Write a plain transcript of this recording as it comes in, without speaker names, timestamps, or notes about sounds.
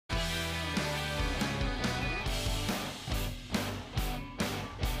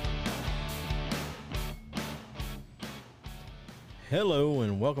Hello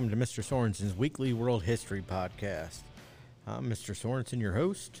and welcome to Mr. Sorensen's Weekly World History Podcast. I'm Mr. Sorensen, your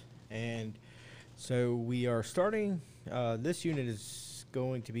host, and so we are starting, this unit is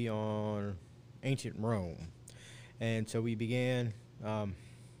going to be on ancient Rome. And so we began,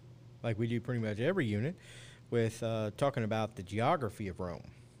 like we do pretty much every unit, with talking about the geography of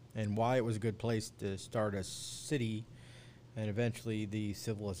Rome and why it was a good place to start a city and eventually the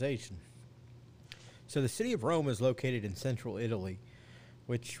civilization. So the city of Rome is located in central Italy,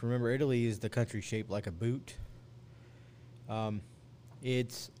 which, remember, Italy is the country shaped like a boot.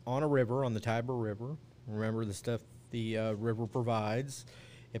 It's on a river, on the Tiber River. Remember the stuff the river provides.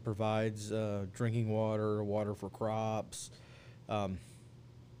 It provides drinking water, water for crops,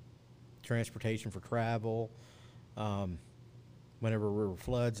 transportation for travel. Whenever a river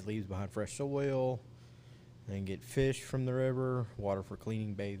floods, it leaves behind fresh soil. And get fish from the river, water for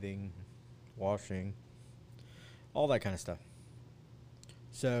cleaning, bathing, washing, all that kind of stuff.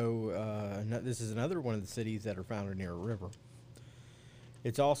 So this is another one of the cities that are founded near a river.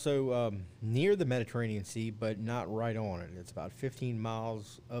 It's also near the Mediterranean Sea, but not right on it. It's about 15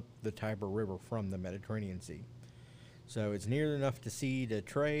 miles up the Tiber River from the Mediterranean Sea. So it's near enough to sea to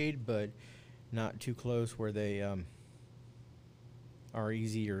trade, but not too close where they are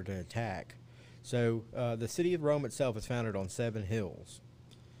easier to attack. So the city of Rome itself is founded on 7 hills.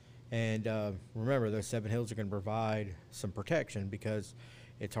 And remember, those 7 hills are going to provide some protection because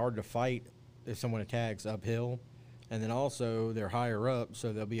it's hard to fight if someone attacks uphill. And then also, they're higher up,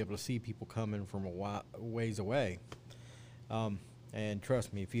 so they'll be able to see people coming from a ways away. And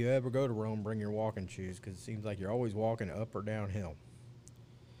trust me, if you ever go to Rome, bring your walking shoes because it seems like you're always walking up or downhill.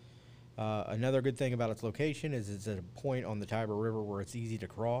 Another good thing about its location is it's at a point on the Tiber River where it's easy to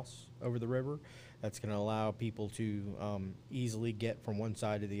cross over the river. That's going to allow people to easily get from one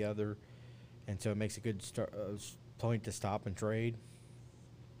side to the other, and so it makes a good point to stop and trade.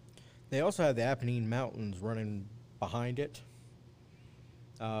 They also have the Apennine Mountains running behind it,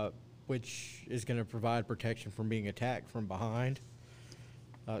 which is going to provide protection from being attacked from behind.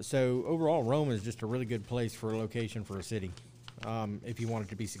 So overall, Rome is just a really good place for a location for a city. If you want it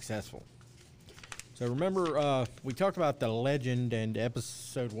to be successful. So remember, we talked about the legend, and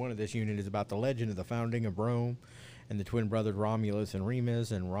episode 1 of this unit is about the legend of the founding of Rome and the twin brothers Romulus and Remus,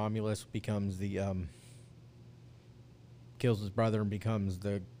 and Romulus becomes kills his brother and becomes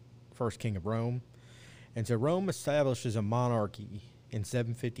the first king of Rome. And so Rome establishes a monarchy in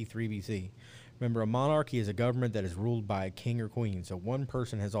 753 BC. Remember, a monarchy is a government that is ruled by a king or queen, so one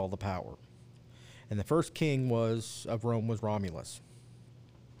person has all the power. And the first king of Rome was Romulus.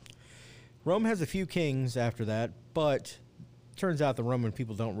 Rome has a few kings after that, but it turns out the Roman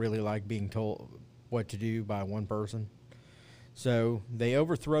people don't really like being told what to do by one person. So they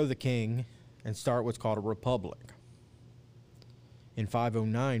overthrow the king and start what's called a republic in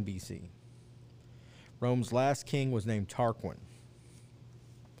 509 BC. Rome's last king was named Tarquin.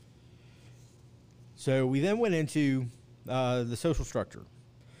 So we then went into the social structure.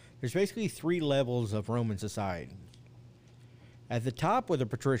 There's basically 3 levels of Roman society. At the top were the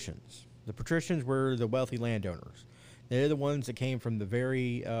patricians. The patricians were the wealthy landowners. They're the ones that came from the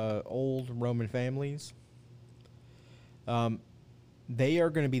very old Roman families. They are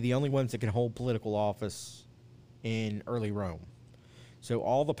going to be the only ones that can hold political office in early Rome. So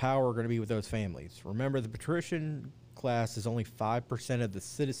all the power are going to be with those families. Remember, the patrician class is only 5% of the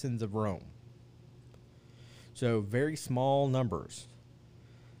citizens of Rome. So very small numbers.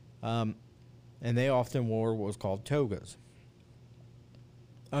 And they often wore what was called togas.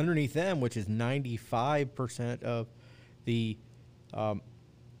 Underneath them, which is 95% of the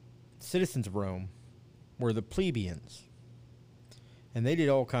citizens of Rome, were the plebeians. And they did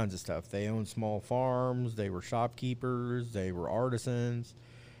all kinds of stuff. They owned small farms, they were shopkeepers, they were artisans,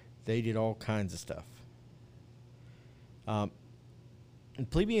 they did all kinds of stuff. And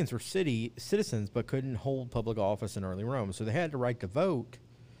plebeians were citizens but couldn't hold public office in early Rome, so they had the right to vote.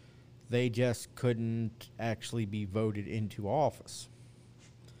 They just couldn't actually be voted into office.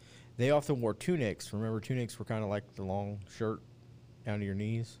 They often wore tunics. Remember, tunics were kind of like the long shirt down to your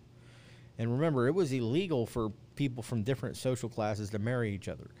knees. And remember, it was illegal for people from different social classes to marry each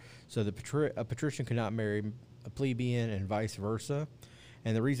other. So a patrician could not marry a plebeian and vice versa.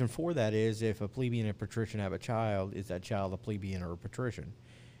 And the reason for that is if a plebeian and a patrician have a child, is that child a plebeian or a patrician?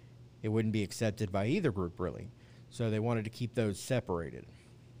 It wouldn't be accepted by either group, really. So they wanted to keep those separated.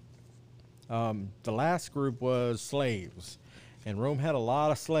 The last group was slaves. And Rome had a lot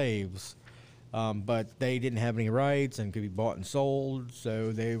of slaves, but they didn't have any rights and could be bought and sold,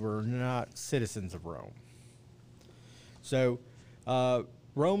 so they were not citizens of Rome. So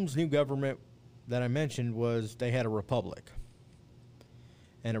Rome's new government that I mentioned they had a republic.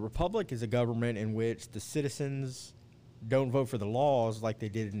 And a republic is a government in which the citizens don't vote for the laws like they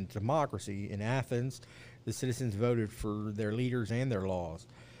did in democracy. In Athens, the citizens voted for their leaders and their laws.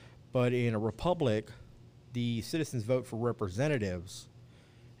 But in a republic, the citizens vote for representatives,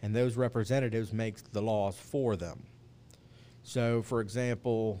 and those representatives make the laws for them. So, for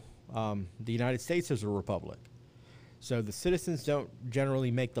example, the United States is a republic. So the citizens don't generally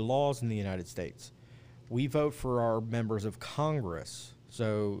make the laws in the United States. We vote for our members of Congress,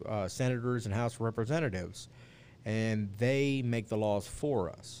 so senators and House representatives, and they make the laws for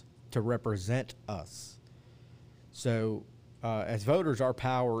us to represent us. So as voters, our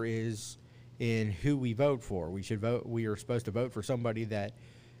power is in who we vote for. We are supposed to vote for somebody that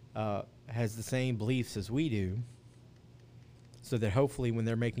has the same beliefs as we do, so that hopefully when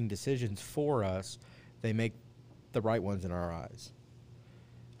they're making decisions for us, they make the right ones in our eyes.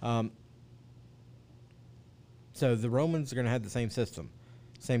 So the Romans are going to have the same system,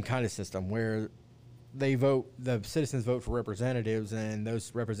 same kind of system, where the citizens vote for representatives, and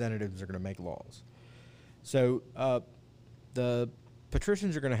those representatives are going to make laws. So the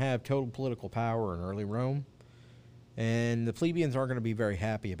patricians are going to have total political power in early Rome, and the plebeians aren't going to be very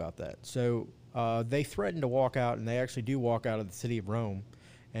happy about that. So they threaten to walk out, and they actually do walk out of the city of Rome,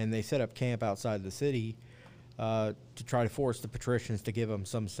 and they set up camp outside the city to try to force the patricians to give them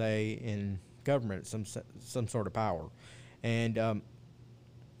some say in government, some sort of power. And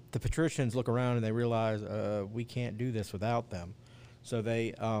the patricians look around and they realize we can't do this without them. So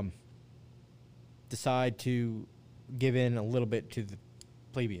they decide to give in a little bit to the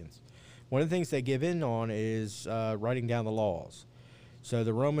plebeians. One of the things they give in on is writing down the laws. So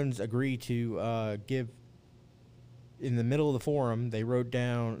the Romans agree to give, in the middle of the forum, they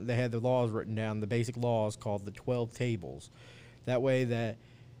had the laws written down, the basic laws called the 12 Tables. That way that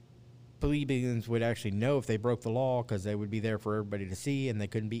plebeians would actually know if they broke the law, because they would be there for everybody to see, and they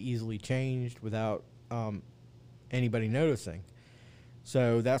couldn't be easily changed without anybody noticing.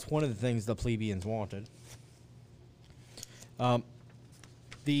 So that's one of the things the plebeians wanted.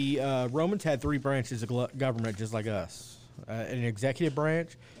 The Romans had three branches of government just like us. An executive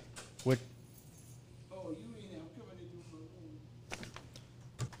branch, which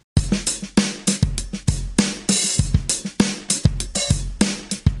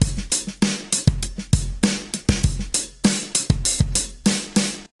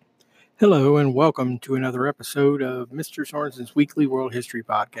Hello and welcome to another episode of Mr. Sorensen's Weekly World History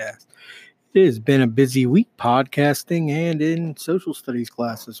Podcast. It has been a busy week podcasting and in social studies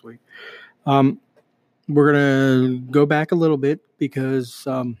class this week. We're going to go back a little bit because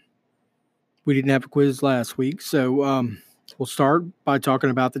we didn't have a quiz last week. So we'll start by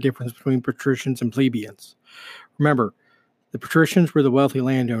talking about the difference between patricians and plebeians. Remember, the patricians were the wealthy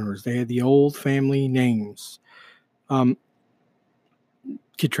landowners. They had the old family names.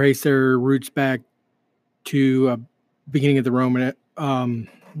 Could trace their roots back to beginning of Rome,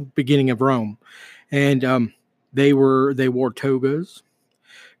 and they wore togas.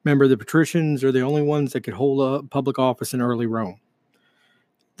 Remember, the patricians are the only ones that could hold a public office in early Rome.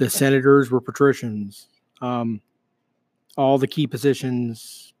 The senators were patricians. All the key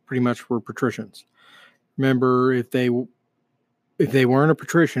positions pretty much were patricians. Remember, if they weren't a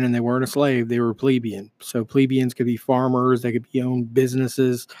patrician and they weren't a slave, they were plebeian. So plebeians could be farmers, they could be own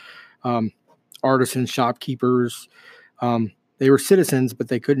businesses, artisans, shopkeepers. They were citizens, but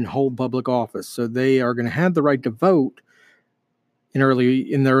they couldn't hold public office. So they are going to have the right to vote in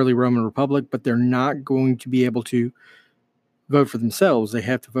the early Roman Republic, but they're not going to be able to vote for themselves. They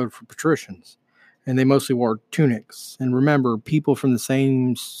have to vote for patricians. And they mostly wore tunics. And remember, people from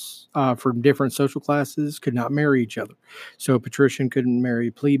from different social classes could not marry each other. So a patrician couldn't marry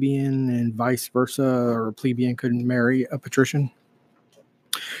a plebeian and vice versa, or a plebeian couldn't marry a patrician.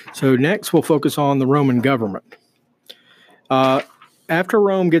 So next, we'll focus on the Roman government. After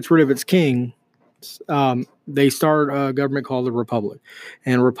Rome gets rid of its king, they start a government called the Republic.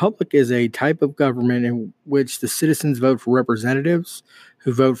 And a republic is a type of government in which the citizens vote for representatives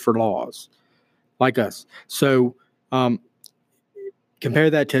who vote for laws, like us. So compare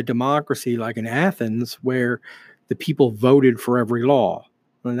that to democracy like in Athens, where the people voted for every law.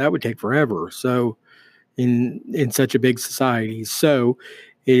 And that would take forever. So in such a big society. So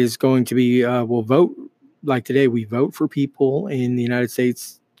it is going to be, we'll vote, like today, we vote for people in the United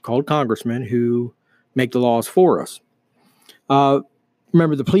States called congressmen who make the laws for us.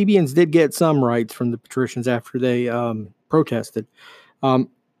 Remember, the plebeians did get some rights from the patricians after they protested.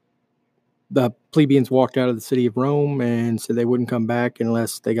 The plebeians walked out of the city of Rome and said they wouldn't come back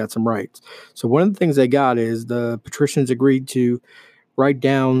unless they got some rights. So one of the things they got is the patricians agreed to write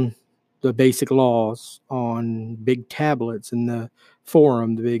down the basic laws on big tablets, and the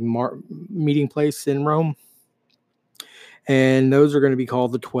forum, the big meeting place in Rome. And those are going to be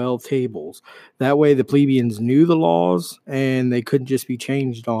called the 12 tables. That way the plebeians knew the laws and they couldn't just be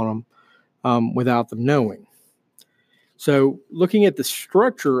changed on them without them knowing. So looking at the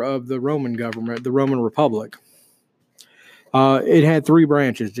structure of the Roman government, the Roman Republic, it had three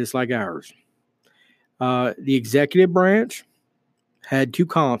branches, just like ours. The executive branch had two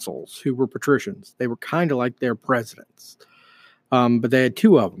consuls who were patricians. They were kind of like their presidents. But they had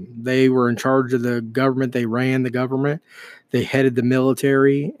two of them. They were in charge of the government. They ran the government. They headed the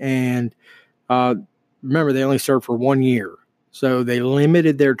military. And remember, they only served for 1 year. So they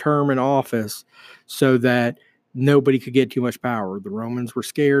limited their term in office so that nobody could get too much power. The Romans were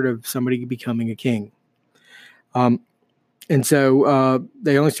scared of somebody becoming a king. And so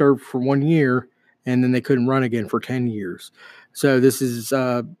they only served for 1 year, and then they couldn't run again for 10 years. So this is,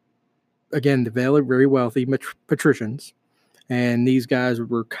 again, the very wealthy patricians. And these guys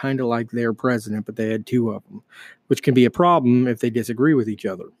were kind of like their president, but they had two of them, which can be a problem if they disagree with each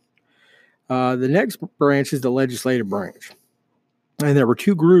other. The next branch is the legislative branch. And there were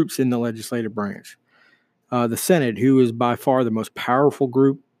two groups in the legislative branch. The Senate, who is by far the most powerful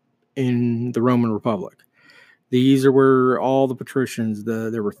group in the Roman Republic. These are where all the patricians,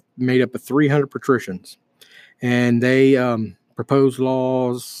 they were made up of 300 patricians. And they proposed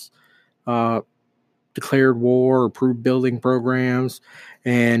laws, declared war, approved building programs,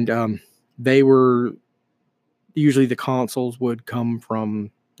 and they were usually the consuls would come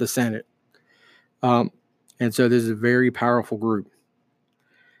from the Senate. And so this is a very powerful group.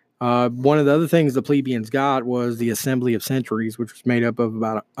 One of the other things the plebeians got was the Assembly of Centuries, which was made up of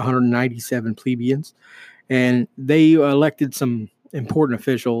about 197 plebeians, and they elected some important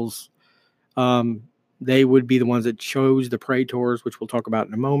officials. They would be the ones that chose the praetors, which we'll talk about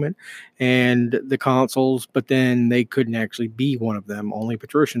in a moment, and the consuls, but then they couldn't actually be one of them. Only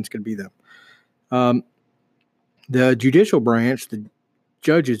patricians could be them. The judicial branch, the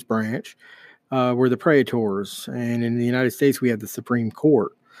judges branch, were the praetors, and in the United States we have the Supreme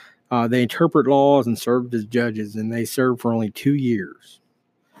Court. They interpret laws and served as judges, and they served for only 2 years.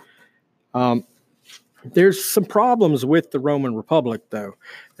 There's some problems with the Roman Republic, though.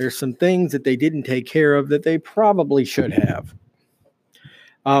 There's some things that they didn't take care of that they probably should have.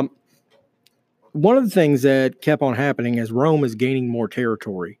 One of the things that kept on happening as Rome is gaining more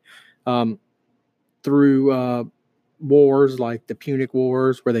territory through wars like the Punic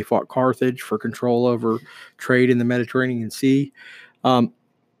Wars, where they fought Carthage for control over trade in the Mediterranean Sea. One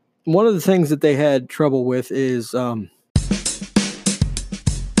of the things that they had trouble with is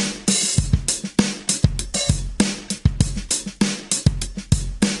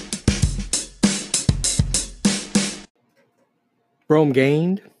Rome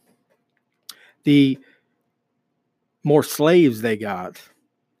gained, the more slaves they got.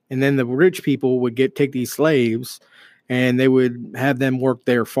 And then the rich people would take these slaves and they would have them work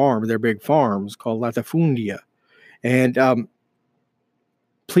their farm, their big farms called latifundia. And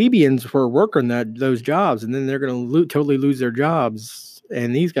plebeians were working those jobs, and then they're going to totally lose their jobs.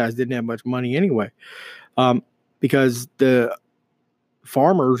 And these guys didn't have much money anyway, because the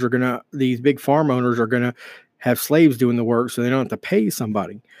farmers these big farm owners are going to have slaves doing the work, so they don't have to pay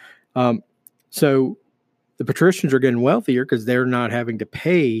somebody. So the patricians are getting wealthier because they're not having to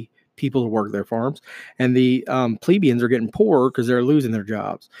pay people to work their farms, and the plebeians are getting poorer because they're losing their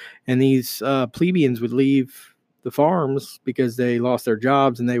jobs. And these plebeians would leave the farms because they lost their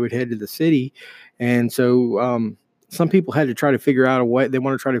jobs, and they would head to the city. And so some people had to try to figure out a way. They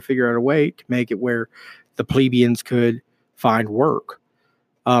want to try to figure out a way to make it where the plebeians could find work.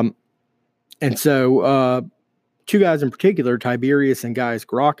 And so two guys in particular, Tiberius and Gaius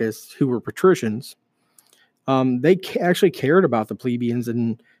Gracchus, who were patricians, they actually cared about the plebeians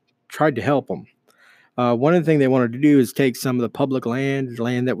and tried to help them. One of the things they wanted to do is take some of the public land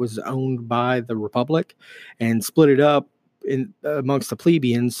that was owned by the Republic, and split it up amongst the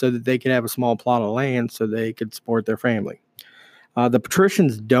plebeians so that they could have a small plot of land so they could support their family. The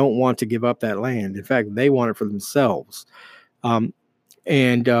patricians don't want to give up that land. In fact, they want it for themselves.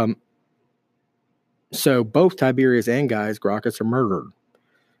 So both Tiberius and Gaius Gracchus are murdered.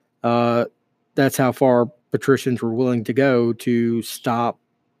 That's how far patricians were willing to go to stop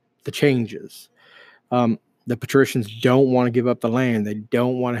the changes. The patricians don't want to give up the land. They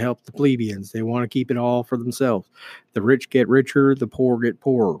don't want to help the plebeians. They want to keep it all for themselves. The rich get richer, the poor get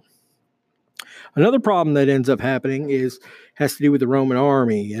poorer. Another problem that ends up happening has to do with the Roman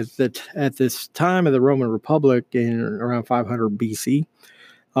army. At this time of the Roman Republic in around 500 BC,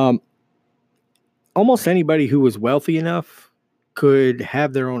 almost anybody who was wealthy enough could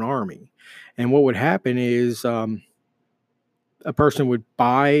have their own army. And what would happen is a person would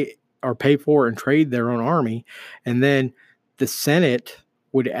buy or pay for and trade their own army, and then the Senate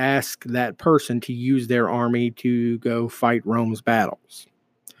would ask that person to use their army to go fight Rome's battles.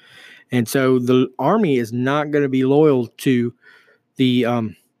 And so the army is not going to be loyal to the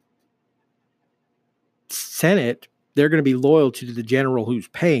Senate. They're going to be loyal to the general who's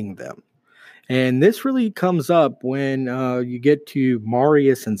paying them. And this really comes up when you get to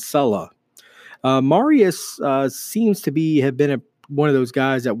Marius and Sulla. Marius seems to have been one of those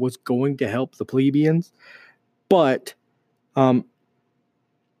guys that was going to help the plebeians. But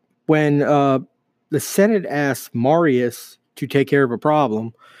when the Senate asks Marius to take care of a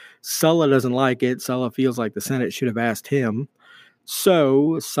problem, Sulla doesn't like it. Sulla feels like the Senate should have asked him.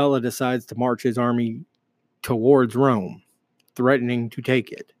 So Sulla decides to march his army towards Rome, threatening to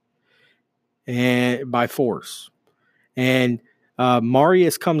take it and by force. And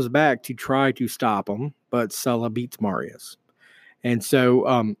Marius comes back to try to stop him, but Sulla beats Marius. And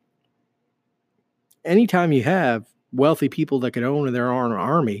so anytime you have wealthy people that can own their own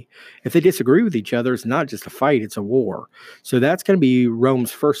army, if they disagree with each other, it's not just a fight, it's a war. So that's going to be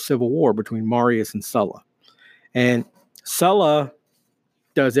Rome's first civil war between Marius and Sulla. And Sulla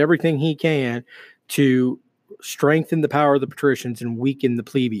does everything he can to strengthen the power of the patricians and weaken the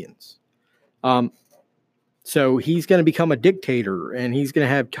plebeians. So he's going to become a dictator, and he's going to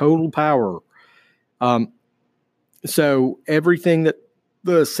have total power. So everything that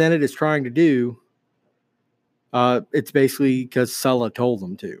the Senate is trying to do, it's basically because Sulla told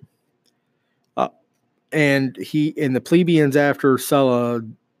them to. And the plebeians, after Sulla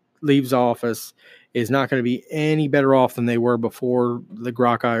leaves office, is not going to be any better off than they were before the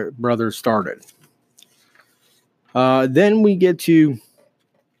Gracchi brothers started. Then we get to,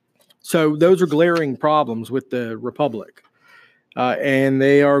 so those are glaring problems with the Republic. And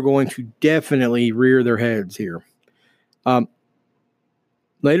they are going to definitely rear their heads here.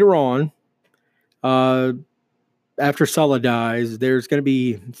 Later on, after Sulla dies, there's going to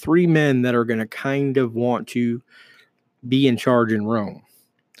be 3 men that are going to kind of want to be in charge in Rome.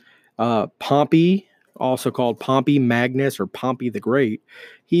 Pompey, also called Pompey Magnus or Pompey the Great,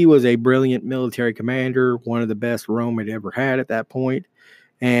 he was a brilliant military commander, one of the best Rome had ever had at that point.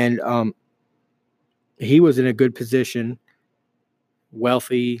 And he was in a good position,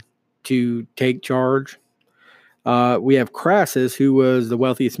 wealthy, to take charge. We have Crassus, who was the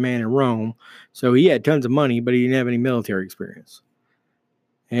wealthiest man in Rome. So he had tons of money, but he didn't have any military experience.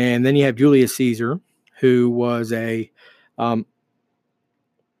 And then you have Julius Caesar, who was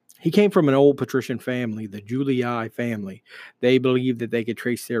he came from an old patrician family, the Julii family. They believed that they could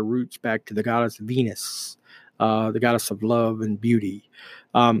trace their roots back to the goddess Venus, the goddess of love and beauty.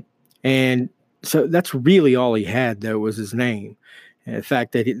 And so that's really all he had, though, was his name. And the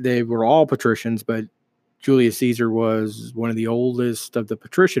fact that they were all patricians, but Julius Caesar was one of the oldest of the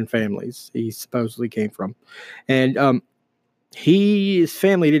patrician families he supposedly came from. And his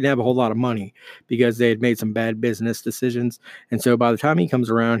family didn't have a whole lot of money because they had made some bad business decisions. And so by the time he comes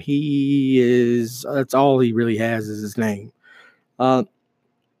around, that's all he really has is his name. Pompey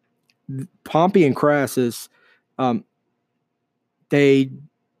and Crassus,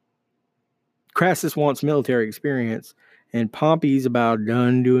 Crassus wants military experience, and Pompey's about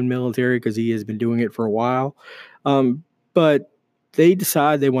done doing military because he has been doing it for a while. But they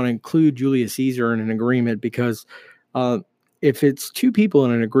decide they want to include Julius Caesar in an agreement because if it's 2 people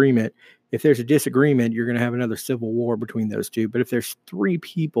in an agreement, if there's a disagreement, you're going to have another civil war between those 2. But if there's 3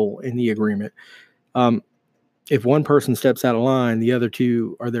 people in the agreement, if one person steps out of line, the other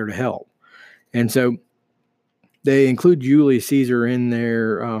 2 are there to help. And so they include Julius Caesar in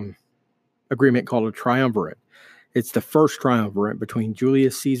their agreement called a triumvirate. It's the first triumvirate between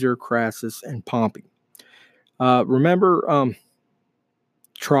Julius Caesar, Crassus, and Pompey. Remember,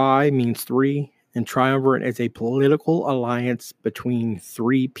 tri means 3, and triumvirate is a political alliance between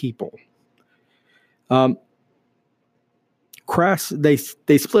 3 people. They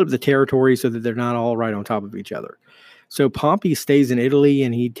split up the territory so that they're not all right on top of each other. So Pompey stays in Italy,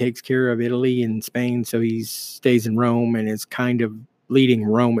 and he takes care of Italy and Spain, so he stays in Rome and is kind of leading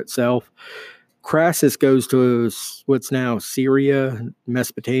Rome itself. Crassus goes to what's now Syria,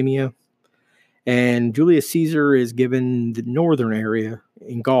 Mesopotamia, and Julius Caesar is given the northern area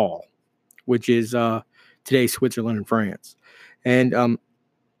in Gaul, which is today Switzerland and France. And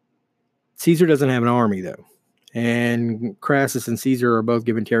Caesar doesn't have an army, though. And Crassus and Caesar are both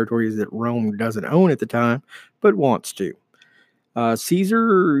given territories that Rome doesn't own at the time, but wants to.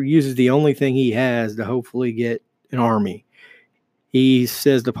 Caesar uses the only thing he has to hopefully get an army. He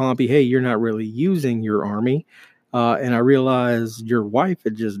says to Pompey, hey, you're not really using your army. And I realized your wife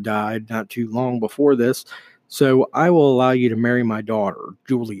had just died not too long before this. So I will allow you to marry my daughter,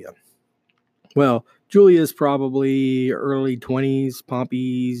 Julia. Well, Julia's probably early 20s,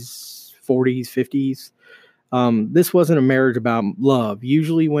 Pompey's 40s, 50s. This wasn't a marriage about love.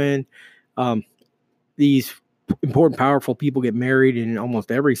 Usually, when these important, powerful people get married in almost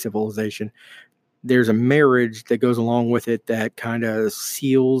every civilization, there's a marriage that goes along with it that kind of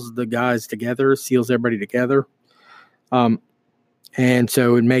seals the guys together, seals everybody together. And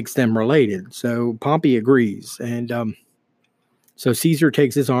so it makes them related. So Pompey agrees. And so Caesar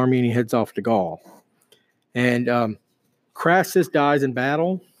takes his army and he heads off to Gaul. And Crassus dies in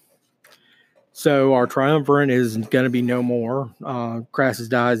battle. So our triumvirate is going to be no more. Crassus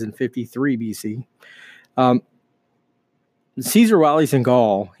dies in 53 BC. Caesar, while he's in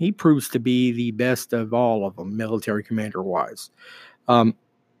Gaul, he proves to be the best of all of them, military commander-wise.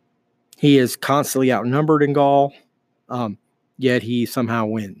 He is constantly outnumbered in Gaul, yet he somehow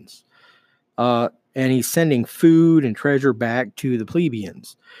wins. And he's sending food and treasure back to the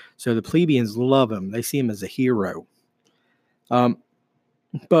plebeians. So the plebeians love him. They see him as a hero.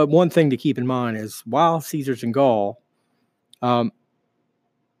 But one thing to keep in mind is while Caesar's in Gaul,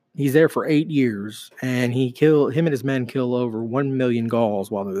 he's there for 8 years, and him and his men kill over 1 million Gauls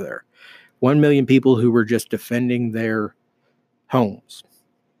while they're there. 1 million people who were just defending their homes.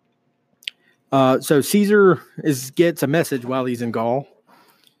 So Caesar gets a message while he's in Gaul.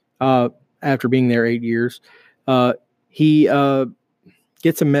 After being there 8 years, he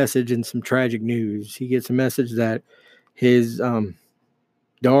gets a message and some tragic news. He gets a message that his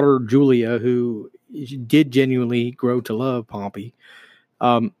daughter Julia, who did genuinely grow to love Pompey,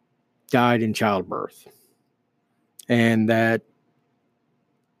 died in childbirth, and that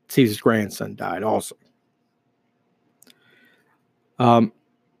Caesar's grandson died also.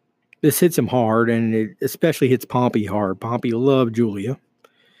 This hits him hard, and it especially hits Pompey hard. Pompey loved Julia,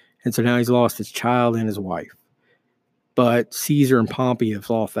 and so now he's lost his child and his wife. But Caesar and Pompey have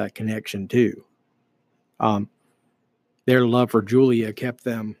lost that connection too. Their love for Julia kept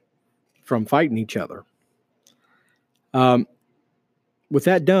them from fighting each other. With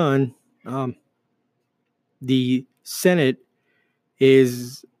that done, the Senate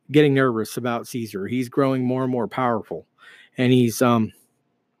is getting nervous about Caesar. He's growing more and more powerful, and he's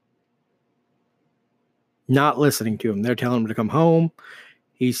not listening to him. They're telling him to come home.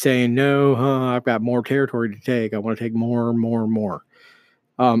 He's saying, no, I've got more territory to take. I want to take more and more and more.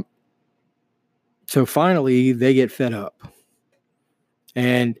 So finally, they get fed up.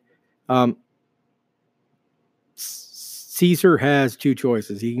 And Caesar has two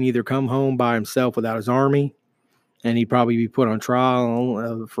choices. He can either come home by himself without his army, and he'd probably be put on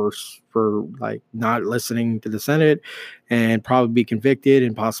trial for like not listening to the Senate, and probably be convicted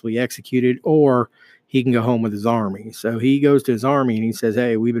and possibly executed, or he can go home with his army. So he goes to his army and he says,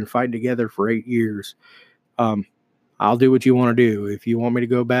 hey, we've been fighting together for 8 years. I'll do what you want to do. If you want me to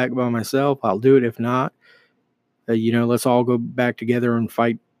go back by myself, I'll do it. If not, let's all go back together and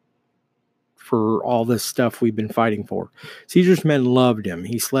fight for all this stuff we've been fighting for. Caesar's men loved him.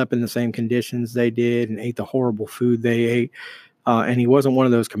 He slept in the same conditions they did and ate the horrible food they ate. And he wasn't one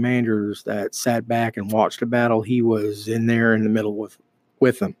of those commanders that sat back and watched a battle. He was in there in the middle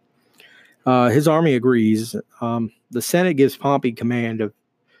with them. His army agrees. The Senate gives Pompey command of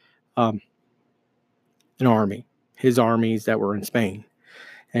an army, his armies that were in Spain,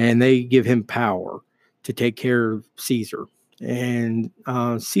 and they give him power to take care of Caesar. And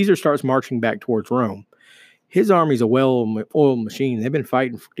Caesar starts marching back towards Rome. His army's a well-oiled machine. They've been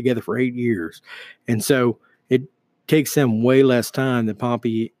fighting together for 8 years, and so it takes them way less time than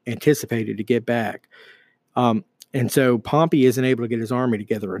Pompey anticipated to get back. And so Pompey isn't able to get his army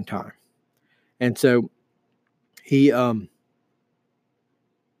together in time. And so he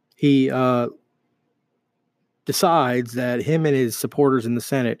decides that him and his supporters in the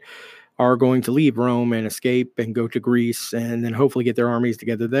Senate are going to leave Rome and escape and go to Greece and then hopefully get their armies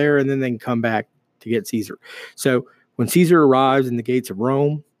together there, and then they can come back to get Caesar. So when Caesar arrives in the gates of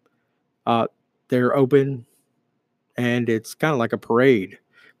Rome, they're open, and it's kind of like a parade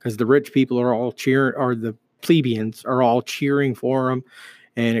because the rich people are all cheering, or the plebeians are all cheering for him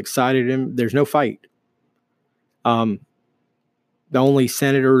and excited him. There's no fight. The only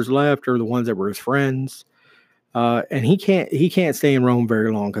senators left are the ones that were his friends. And he can't stay in Rome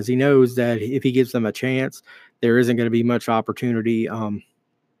very long because he knows that if he gives them a chance, there isn't going to be much opportunity.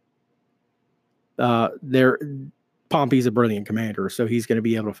 Pompey's a brilliant commander, so he's going to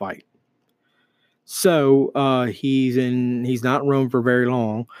be able to fight. So he's not in Rome for very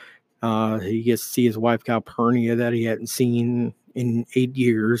long. He gets to see his wife Calpurnia that he hadn't seen in 8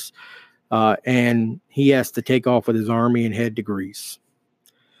 years, and he has to take off with his army and head to Greece.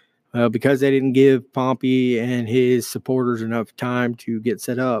 Well, because they didn't give Pompey and his supporters enough time to get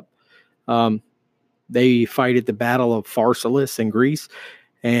set up, they fight at the Battle of Pharsalus in Greece,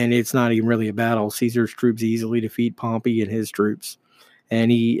 and it's not even really a battle. Caesar's troops easily defeat Pompey and his troops,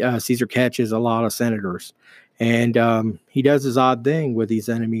 and Caesar catches a lot of senators, and he does his odd thing with these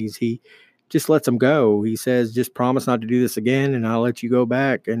enemies. He just lets them go. He says, "Just promise not to do this again, and I'll let you go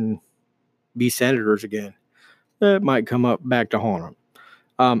back and be senators again." That might come up back to haunt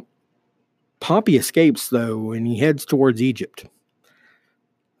him. Pompey escapes, though, and he heads towards Egypt.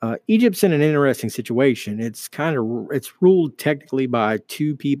 Egypt's in an interesting situation. It's ruled technically by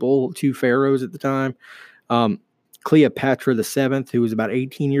two pharaohs at the time. Cleopatra VII, who was about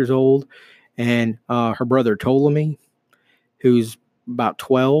 18 years old, and her brother Ptolemy, who's about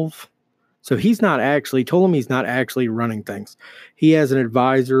 12. So Ptolemy's not actually running things. He has an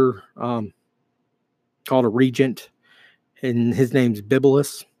advisor called a regent, and his name's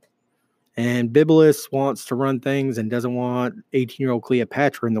Bibulus. And Bibulus wants to run things and doesn't want 18-year-old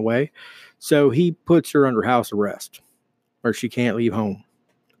Cleopatra in the way. So he puts her under house arrest, where she can't leave home.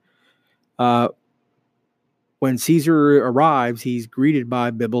 When Caesar arrives, he's greeted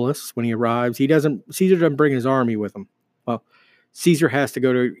by Bibulus. When he arrives, Caesar doesn't bring his army with him. Well, Caesar has to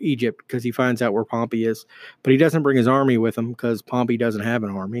go to Egypt because he finds out where Pompey is. But he doesn't bring his army with him because Pompey doesn't have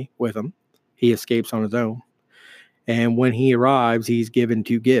an army with him. He escapes on his own. And when he arrives, he's given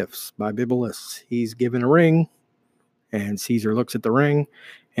two gifts by Bibulus. He's given a ring, and Caesar looks at the ring,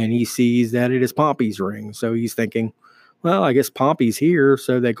 and he sees that it is Pompey's ring. So he's thinking, well, I guess Pompey's here,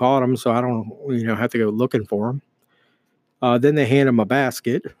 so they caught him, so I don't have to go looking for him. Then they hand him a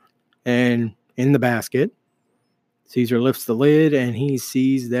basket, and in the basket, Caesar lifts the lid, and he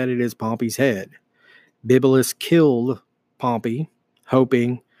sees that it is Pompey's head. Bibulus killed Pompey,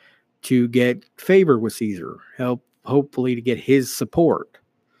 hoping to get favor with Caesar, hopefully to get his support.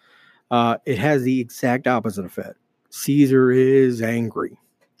 It has the exact opposite effect. Caesar is angry.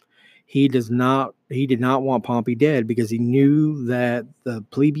 He did not want Pompey dead because he knew that the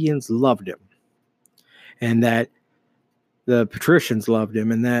plebeians loved him, and that the patricians loved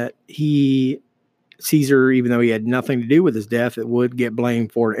him, and that Caesar, even though he had nothing to do with his death, it would get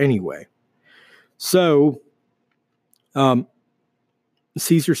blamed for it anyway. So,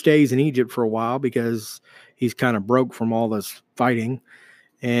 Caesar stays in Egypt for a while because he's kind of broke from all this fighting,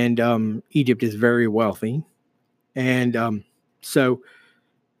 and Egypt is very wealthy. And so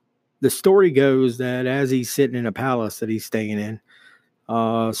the story goes that as he's sitting in a palace that he's staying in,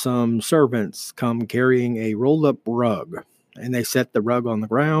 some servants come carrying a rolled up rug, and they set the rug on the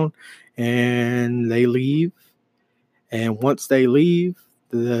ground, and they leave. And once they leave,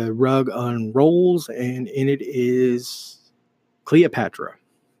 the rug unrolls, and in it is Cleopatra.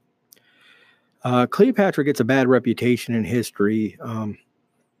 Cleopatra gets a bad reputation in history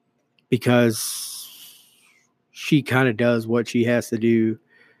because she kind of does what she has to do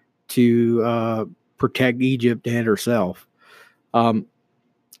to protect Egypt and herself.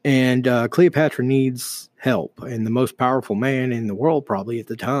 And Cleopatra needs help, and the most powerful man in the world probably at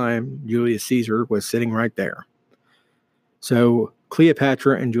the time, Julius Caesar, was sitting right there. So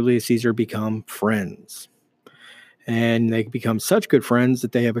Cleopatra and Julius Caesar become friends. And they become such good friends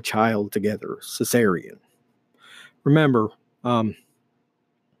that they have a child together, Caesarion. Remember,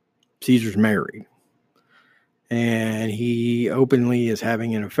 Caesar's married, and he openly is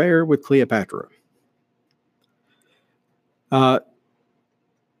having an affair with Cleopatra.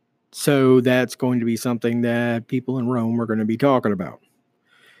 So that's going to be something that people in Rome are going to be talking about.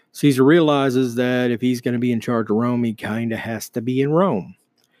 Caesar realizes that if he's going to be in charge of Rome, he kind of has to be in Rome.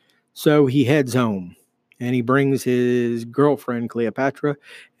 So he heads home. And he brings his girlfriend, Cleopatra,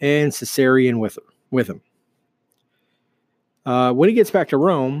 and Caesarion with him. When he gets back to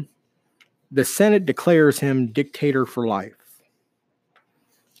Rome, the Senate declares him dictator for life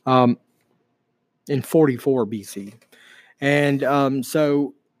in 44 BC. And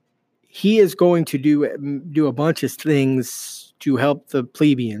so he is going to do a bunch of things to help the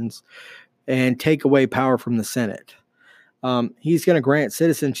plebeians and take away power from the Senate. He's going to grant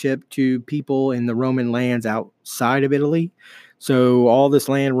citizenship to people in the Roman lands outside of Italy. So all this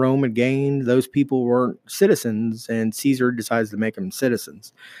land Rome had gained, those people weren't citizens, and Caesar decides to make them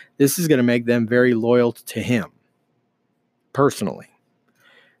citizens. This is going to make them very loyal to him, personally.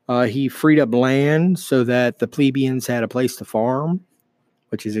 He freed up land so that the plebeians had a place to farm,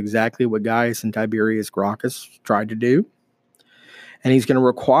 which is exactly what Gaius and Tiberius Gracchus tried to do. And he's going to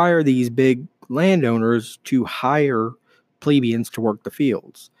require these big landowners to hire plebeians to work the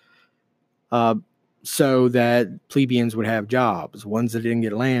fields, so that plebeians would have jobs. Ones that didn't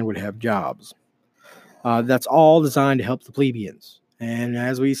get land would have jobs. That's all designed to help the plebeians. And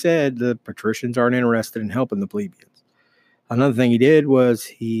as we said, the patricians aren't interested in helping the plebeians. Another thing he did was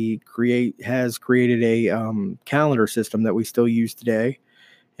he has created a calendar system that we still use today.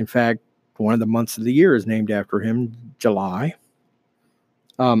 In fact, one of the months of the year is named after him, July.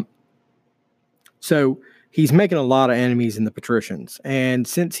 So he's making a lot of enemies in the patricians. And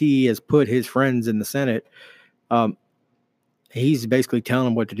since he has put his friends in the Senate, he's basically telling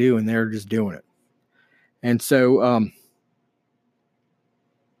them what to do, and they're just doing it. And so a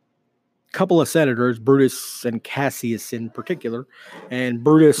couple of senators, Brutus and Cassius in particular, and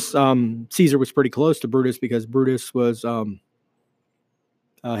Brutus, Caesar was pretty close to Brutus because Brutus was,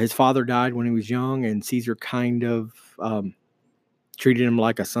 his father died when he was young, and Caesar kind of treated him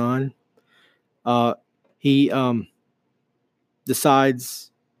like a son. He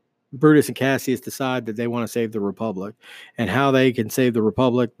decides, Brutus and Cassius decide that they want to save the Republic. And how they can save the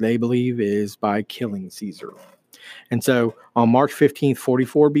Republic, they believe, is by killing Caesar. And so on March 15th,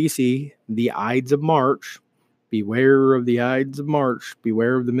 44 BC, the Ides of March, beware of the Ides of March,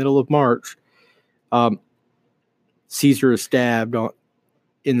 beware of the middle of March, Caesar is stabbed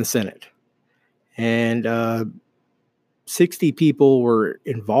in the Senate. And 60 people were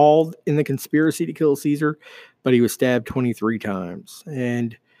involved in the conspiracy to kill Caesar, but he was stabbed 23 times.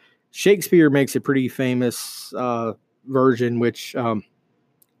 And Shakespeare makes a pretty famous version, which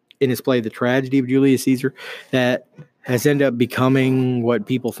in his play, The Tragedy of Julius Caesar, that has ended up becoming what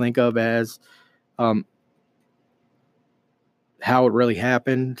people think of as how it really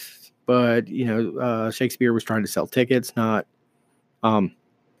happened. But, Shakespeare was trying to sell tickets, not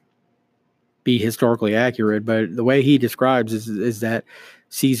be historically accurate. But the way he describes is that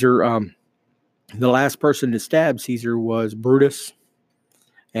Caesar, the last person to stab Caesar was Brutus.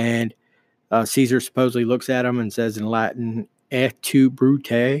 And Caesar supposedly looks at him and says in Latin, "Et tu,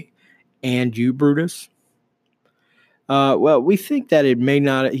 Brute," and you, Brutus. Well, we think that he may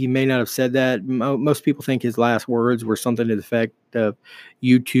not have said that. Most people think his last words were something to the effect of,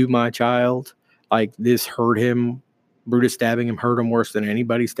 "You too, my child." Like this hurt him. Brutus stabbing him hurt him worse than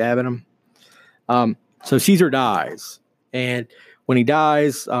anybody stabbing him. So Caesar dies. And when he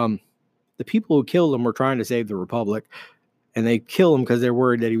dies, the people who killed him were trying to save the Republic. And they kill him because they're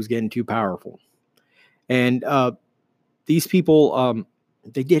worried that he was getting too powerful. And these people,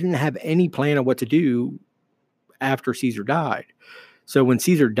 they didn't have any plan of what to do after Caesar died. So when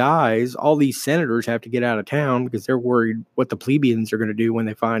Caesar dies, all these senators have to get out of town because they're worried what the plebeians are going to do when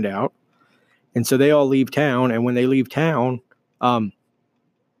they find out. And so they all leave town. And when they leave town,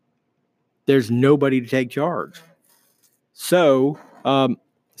 there's nobody to take charge. So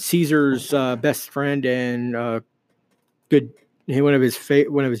Caesar's best friend and one of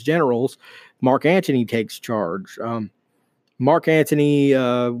his generals, Mark Antony, takes charge. Mark Antony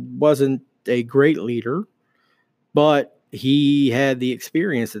wasn't a great leader, but he had the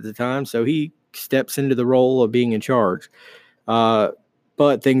experience at the time, so he steps into the role of being in charge.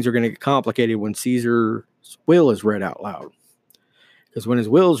 But things are going to get complicated when Caesar's will is read out loud. Because when his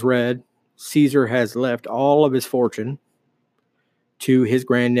will is read, Caesar has left all of his fortune to his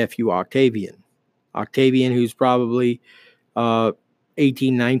grandnephew Octavian. Octavian, who's probably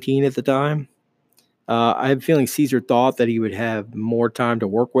 18, 19 at the time. I have a feeling Caesar thought that he would have more time to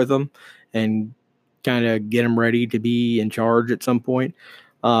work with him and kind of get him ready to be in charge at some point.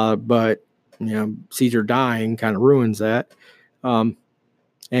 But Caesar dying kind of ruins that.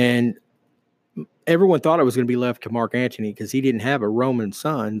 And everyone thought it was going to be left to Mark Antony because he didn't have a Roman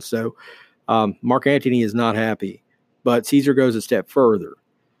son. So Mark Antony is not happy. But Caesar goes a step further.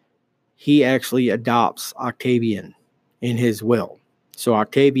 He actually adopts Octavian in his will. So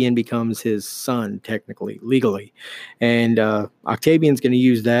Octavian becomes his son, technically, legally. And Octavian's going to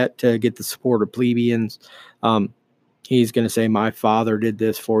use that to get the support of plebeians. He's going to say, "My father did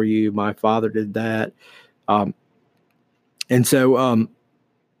this for you. My father did that." And so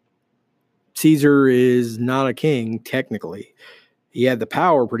Caesar is not a king, technically. He had the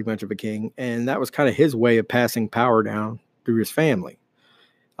power pretty much of a king, and that was kind of his way of passing power down through his family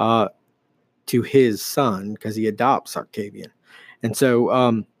to his son, because he adopts Octavian. And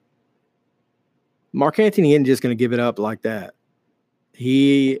so Mark Antony isn't just going to give it up like that.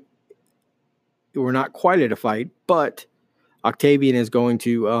 We're not quite at a fight, but Octavian is going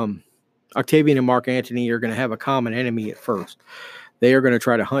to, Octavian and Mark Antony are going to have a common enemy at first. They are going to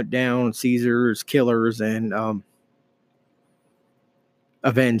try to hunt down Caesar's killers and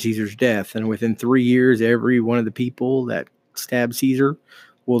avenge Caesar's death. And within 3 years, every one of the people that stabbed Caesar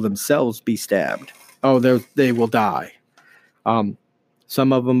will themselves be stabbed. Oh, they will die.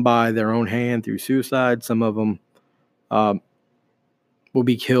 Some of them by their own hand through suicide. Some of them will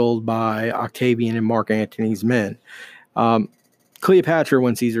be killed by Octavian and Mark Antony's men. Cleopatra,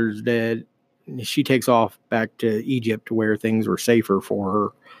 when Caesar's dead, she takes off back to Egypt where things were safer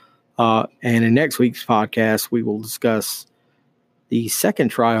for her. And in next week's podcast, we will discuss the second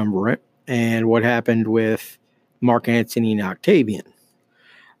triumvirate and what happened with Mark Antony and Octavian.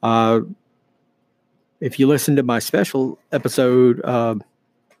 If you listen to my special episode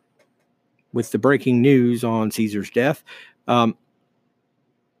with the breaking news on Caesar's death,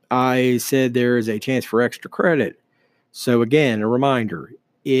 I said there is a chance for extra credit. So again, a reminder,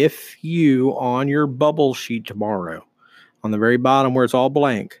 if you, on your bubble sheet tomorrow, on the very bottom where it's all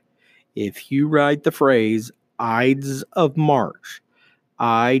blank, if you write the phrase Ides of March,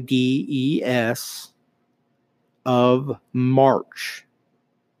 IDES of March,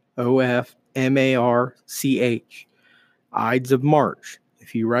 OFMARCH, Ides of March.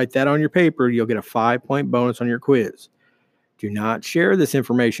 If you write that on your paper, you'll get a 5-point bonus on your quiz. Do not share this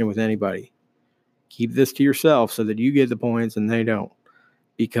information with anybody. Keep this to yourself so that you get the points and they don't.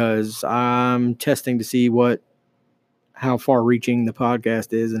 Because I'm testing to see how far reaching the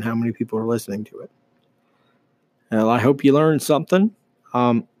podcast is and how many people are listening to it. Well, I hope you learned something.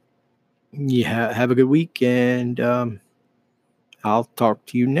 Have a good week, and I'll talk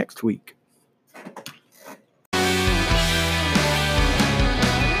to you next week.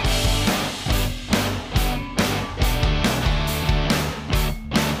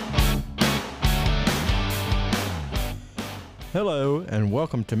 Hello, and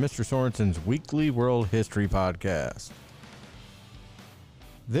welcome to Mr. Sorensen's Weekly World History Podcast.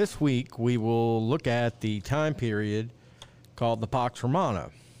 This week, we will look at the time period called the Pax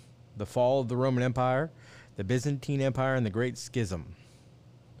Romana, the fall of the Roman Empire, the Byzantine Empire, and the Great Schism.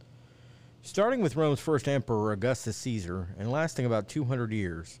 Starting with Rome's first emperor, Augustus Caesar, and lasting about 200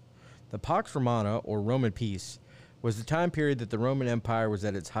 years, the Pax Romana, or Roman peace, was the time period that the Roman Empire was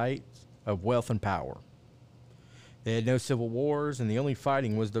at its height of wealth and power. They had no civil wars, and the only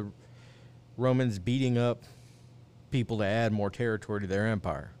fighting was the Romans beating up people to add more territory to their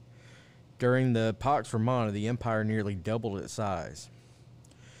empire. During the Pax Romana, the empire nearly doubled its size.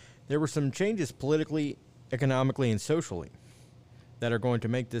 There were some changes politically, economically, and socially that are going to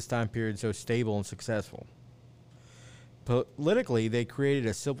make this time period so stable and successful. Politically, they created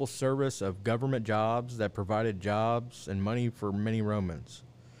a civil service of government jobs that provided jobs and money for many Romans.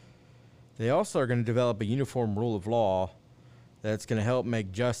 They also are going to develop a uniform rule of law that's going to help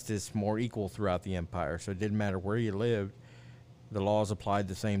make justice more equal throughout the empire. So it didn't matter where you lived, the laws applied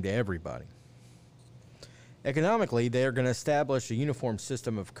the same to everybody. Economically, they are going to establish a uniform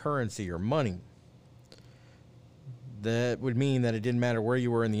system of currency or money. That would mean that it didn't matter where you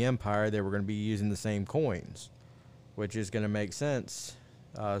were in the empire, they were going to be using the same coins, which is going to make sense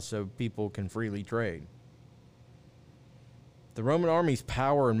so people can freely trade. The Roman army's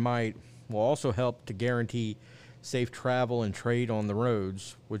power and might will also help to guarantee safe travel and trade on the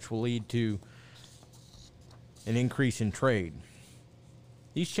roads, which will lead to an increase in trade.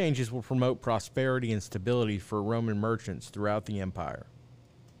 These changes will promote prosperity and stability for Roman merchants throughout the empire.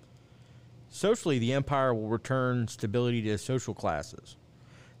 Socially, the empire will return stability to social classes.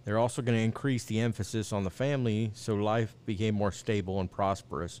 They're also going to increase the emphasis on the family so life became more stable and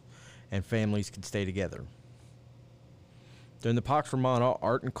prosperous and families could stay together. During the Pax Romana,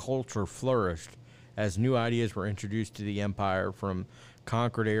 art and culture flourished as new ideas were introduced to the empire from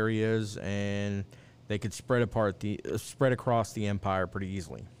conquered areas, and they could spread across the empire pretty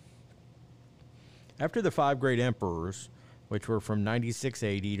easily. After the 5 great emperors, which were from 96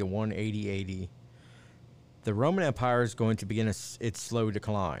 AD to 180 AD, the Roman Empire is going to begin its slow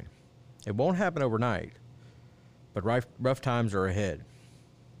decline. It won't happen overnight, but rough times are ahead.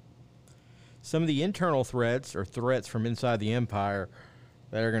 Some of the internal threats, or threats from inside the empire,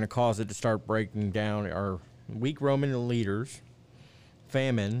 that are going to cause it to start breaking down are weak Roman leaders,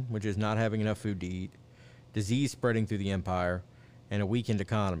 famine, which is not having enough food to eat, disease spreading through the empire, and a weakened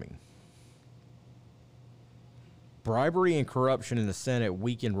economy. Bribery and corruption in the Senate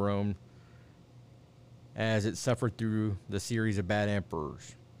weakened Rome as it suffered through the series of bad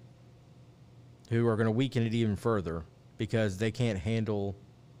emperors, who are going to weaken it even further because they can't handle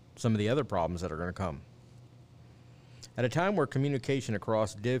some of the other problems that are going to come. At a time where communication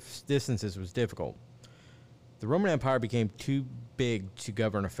across distances was difficult, the Roman Empire became too big to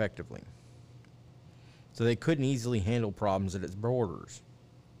govern effectively, so they couldn't easily handle problems at its borders.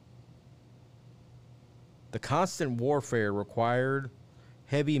 The constant warfare required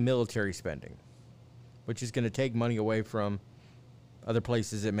heavy military spending, which is going to take money away from other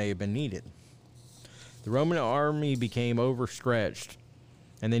places that may have been needed. The Roman army became overstretched,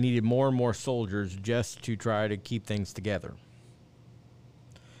 and they needed more and more soldiers just to try to keep things together.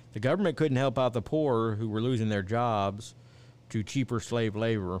 The government couldn't help out the poor who were losing their jobs to cheaper slave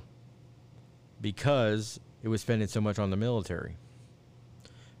labor because it was spending so much on the military.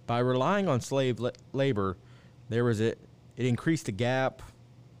 By relying on slave labor, it increased the gap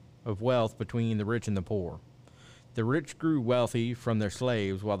of wealth between the rich and the poor. The rich grew wealthy from their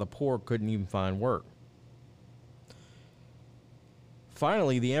slaves, while the poor couldn't even find work.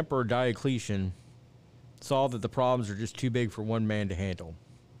 Finally, the Emperor Diocletian saw that the problems are just too big for one man to handle.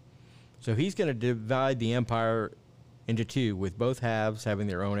 So he's going to divide the empire into two, with both halves having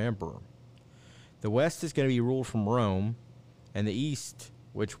their own emperor. The West is going to be ruled from Rome, and the East,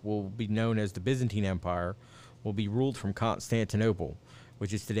 which will be known as the Byzantine Empire, will be ruled from Constantinople,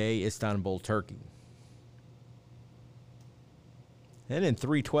 which is today Istanbul, Turkey. Then in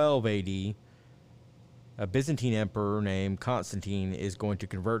 312 AD, a Byzantine emperor named Constantine is going to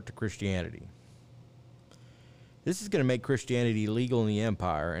convert to Christianity. This is going to make Christianity legal in the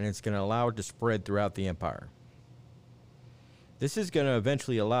empire, and it's going to allow it to spread throughout the empire. This is going to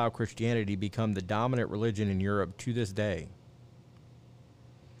eventually allow Christianity to become the dominant religion in Europe to this day.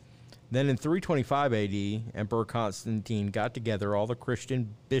 Then in 325 AD, Emperor Constantine got together all the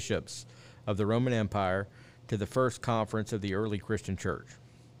Christian bishops of the Roman Empire to the first conference of the early Christian church.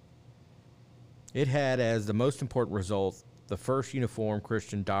 It had as the most important result the first uniform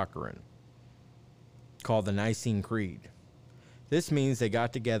Christian doctrine, called the Nicene Creed. This means they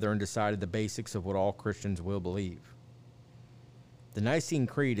got together and decided the basics of what all Christians will believe. The Nicene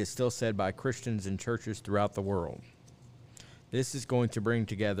Creed is still said by Christians in churches throughout the world. This is going to bring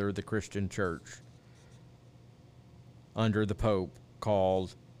together the Christian church under the Pope,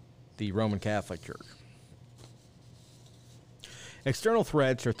 called the Roman Catholic Church. External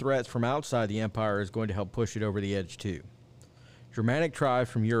threats, or threats from outside the empire, is going to help push it over the edge too. Germanic tribes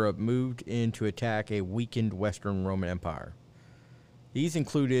from Europe moved in to attack a weakened Western Roman Empire. These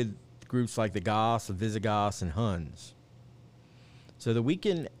included groups like the Goths, the Visigoths, and Huns. So the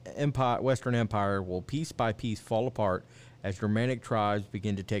weakened Western Empire will piece by piece fall apart as Germanic tribes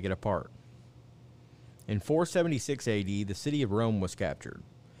begin to take it apart. In 476 AD, the city of Rome was captured,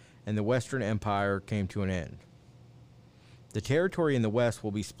 and the Western Empire came to an end. The territory in the west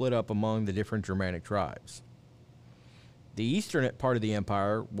will be split up among the different Germanic tribes. The eastern part of the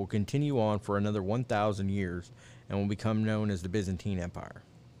empire will continue on for another 1,000 years and will become known as the Byzantine Empire.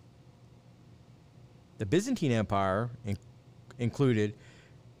 The Byzantine Empire included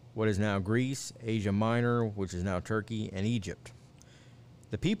what is now Greece, Asia Minor, which is now Turkey, and Egypt.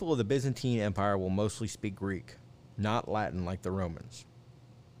 The people of the Byzantine Empire will mostly speak Greek, not Latin like the Romans.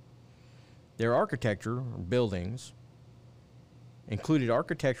 Their architecture, or buildings, included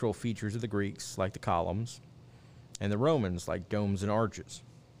architectural features of the Greeks, like the columns, and the Romans, like domes and arches.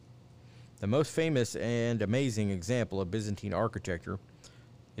 The most famous and amazing example of Byzantine architecture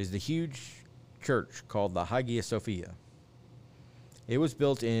is the huge church called the Hagia Sophia. It was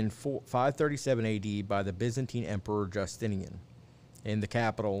built in 537 AD by the Byzantine Emperor Justinian in the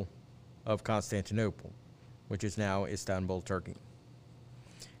capital of Constantinople, which is now Istanbul, Turkey.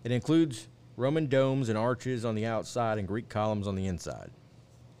 It includes Roman domes and arches on the outside and Greek columns on the inside.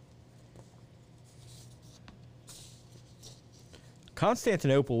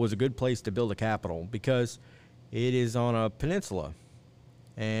 Constantinople was a good place to build a capital because it is on a peninsula,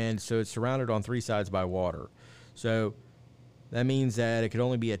 and so it's surrounded on three sides by water. So that means that it could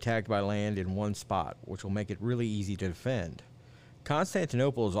only be attacked by land in one spot, which will make it really easy to defend.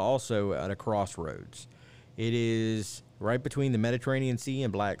 Constantinople is also at a crossroads. It is right between the Mediterranean Sea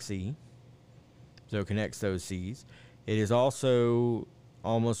and Black Sea, so it connects those seas. It is also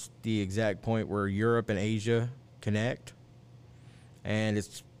almost the exact point where Europe and Asia connect, and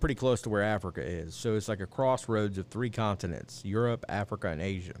it's pretty close to where Africa is. So it's like a crossroads of three continents: Europe, Africa, and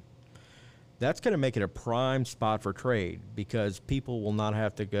Asia. That's going to make it a prime spot for trade, because people will not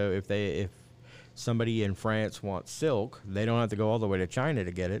have to go, if somebody in France wants silk, they don't have to go all the way to China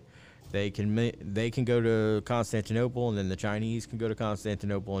to get it. They can go to Constantinople, and then the Chinese can go to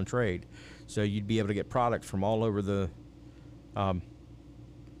Constantinople and trade. So you'd be able to get products from all over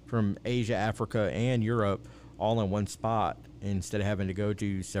from Asia, Africa, and Europe all in one spot instead of having to go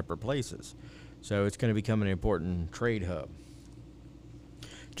to separate places. So it's going to become an important trade hub.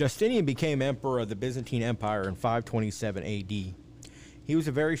 Justinian became emperor of the Byzantine Empire in 527 AD. He was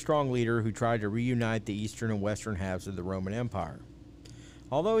a very strong leader who tried to reunite the eastern and western halves of the Roman Empire.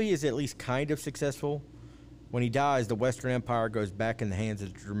 Although he is at least kind of successful, when he dies, the Western Empire goes back in the hands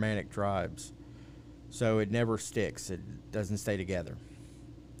of the Germanic tribes. So it never sticks. It doesn't stay together.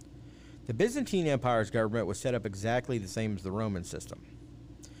 The Byzantine Empire's government was set up exactly the same as the Roman system.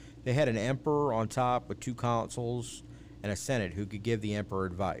 They had an emperor on top with two consuls and a senate who could give the emperor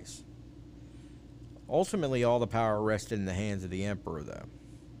advice. Ultimately, all the power rested in the hands of the emperor, though.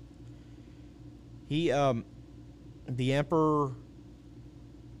 The emperor,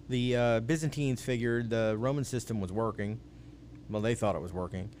 the Byzantines figured the Roman system was working. Well, they thought it was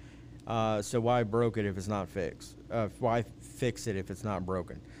working. So why broke it if it's not fixed? Why fix it if it's not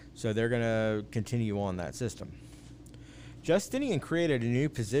broken? So they're going to continue on that system. Justinian created a new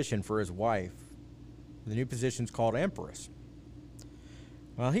position for his wife. The new position's called empress.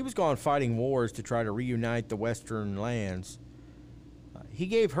 While he was gone fighting wars to try to reunite the western lands, he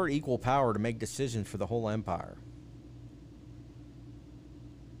gave her equal power to make decisions for the whole empire.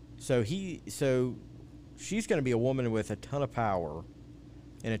 So she's going to be a woman with a ton of power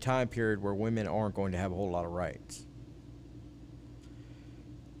in a time period where women aren't going to have a whole lot of rights.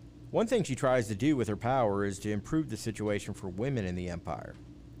 One thing she tries to do with her power is to improve the situation for women in the empire.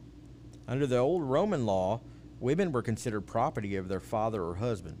 Under the old Roman law, women were considered property of their father or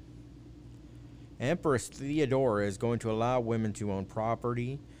husband. Empress Theodora is going to allow women to own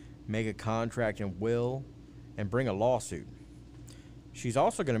property, make a contract and will, and bring a lawsuit. She's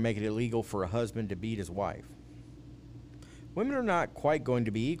also going to make it illegal for a husband to beat his wife. Women are not quite going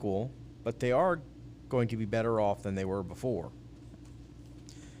to be equal, but they are going to be better off than they were before.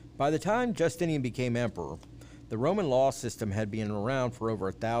 By the time Justinian became emperor, the Roman law system had been around for over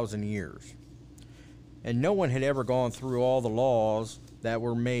 1,000 years, and no one had ever gone through all the laws that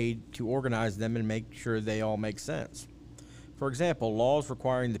were made to organize them and make sure they all make sense. For example, laws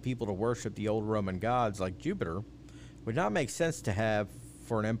requiring the people to worship the old Roman gods like Jupiter would not make sense to have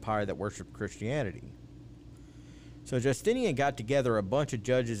for an empire that worshiped Christianity. So Justinian got together a bunch of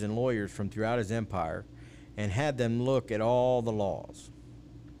judges and lawyers from throughout his empire and had them look at all the laws.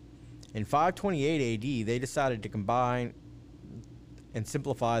 In 528 AD, they decided to combine and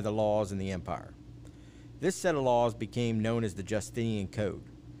simplify the laws in the empire. This set of laws became known as the Justinian Code.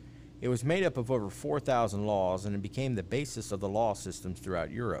 It was made up of over 4,000 laws, and it became the basis of the law systems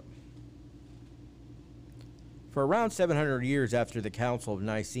throughout Europe. For around 700 years after the Council of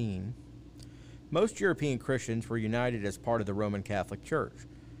Nicene, most European Christians were united as part of the Roman Catholic Church,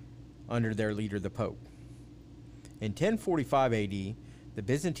 under their leader, the Pope. In 1045 AD, the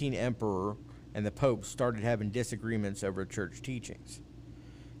Byzantine Emperor and the Pope started having disagreements over church teachings.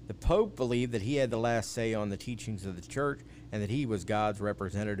 The Pope believed that he had the last say on the teachings of the church and that he was God's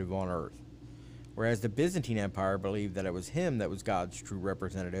representative on earth, whereas the Byzantine Empire believed that it was him that was God's true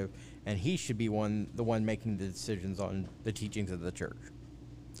representative and he should be the one making the decisions on the teachings of the church.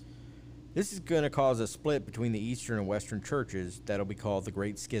 This is going to cause a split between the Eastern and Western churches that'll be called the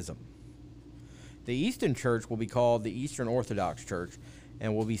Great Schism. The Eastern Church will be called the Eastern Orthodox Church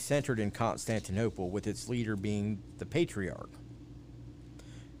and will be centered in Constantinople, with its leader being the Patriarch.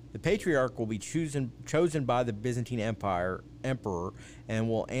 The Patriarch will be chosen by the Byzantine emperor and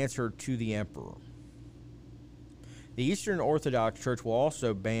will answer to the emperor. The Eastern Orthodox Church will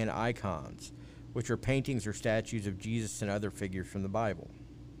also ban icons, which are paintings or statues of Jesus and other figures from the Bible.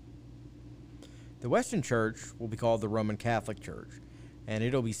 The Western Church will be called the Roman Catholic Church, and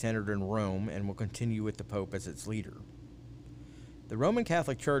it'll be centered in Rome and will continue with the Pope as its leader. The Roman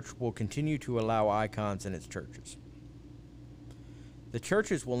Catholic Church will continue to allow icons in its churches. The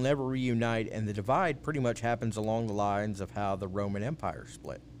churches will never reunite, and the divide pretty much happens along the lines of how the Roman Empire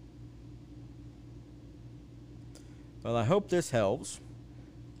split. Well, I hope this helps,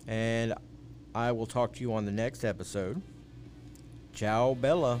 and I will talk to you on the next episode. Ciao,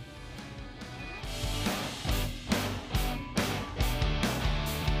 Bella.